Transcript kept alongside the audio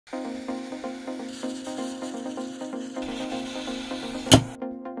Hello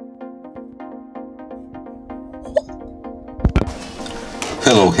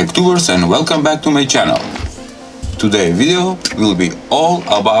Hacktubers and welcome back to my channel. Today's video will be all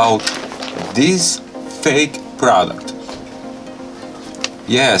about this fake product.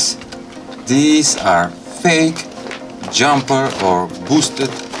 Yes, these are fake jumper or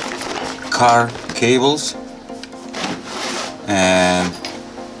boosted car cables, and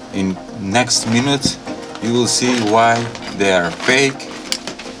in next minute you will see why they are fake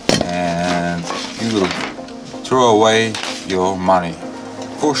and you will throw away your money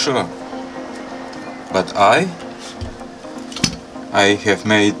for sure. But I have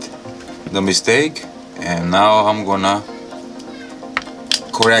made the mistake and now I'm gonna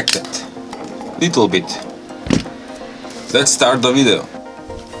correct it little bit. Let's start the video.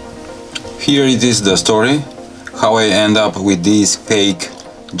 Here it is the story how I end up with these fake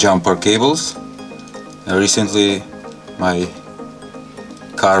jumper cables. Recently my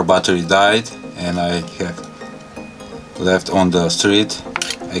car battery died and I have left on the street.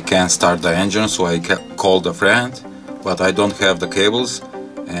 I can't start the engine, so I called a friend, but I don't have the cables,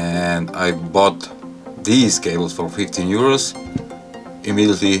 and I bought these cables for 15 euros.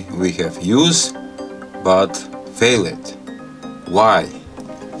 Immediately we have use, but failed. Why?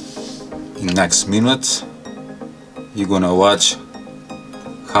 In next minutes you're gonna watch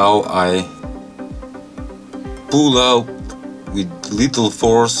how I pull out with little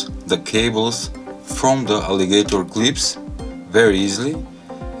force the cables from the alligator clips very easily,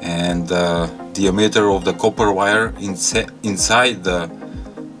 and the diameter of the copper wire inside the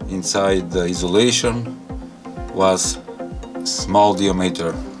isolation was small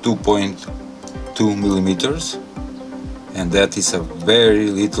diameter, 2.2 millimeters, and that is a very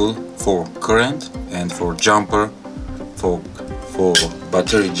little for current and for jumper, for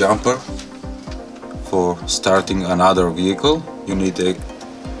battery jumper. For starting another vehicle you need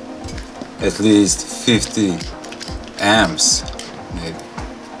at least 50 amps maybe.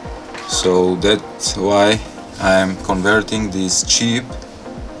 So that's why I'm converting these cheap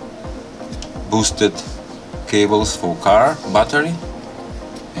boosted cables for car battery,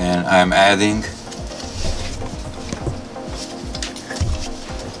 and I'm adding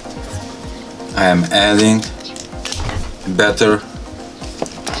better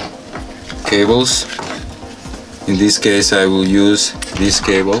cables. In this case I will use this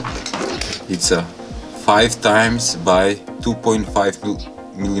cable. It's a 5 times by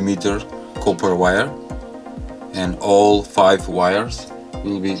 2.5 millimeter copper wire, and all 5 wires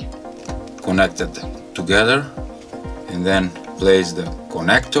will be connected together, and then place the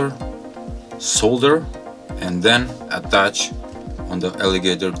connector, solder, and then attach on the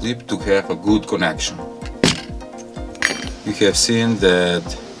alligator clip to have a good connection. You have seen that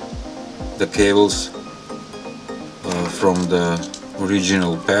the cables from the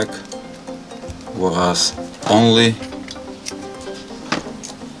original pack was only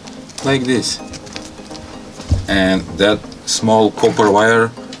like this, and that small copper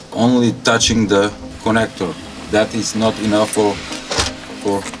wire only touching the connector. That is not enough for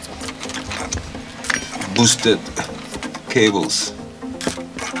boosted cables.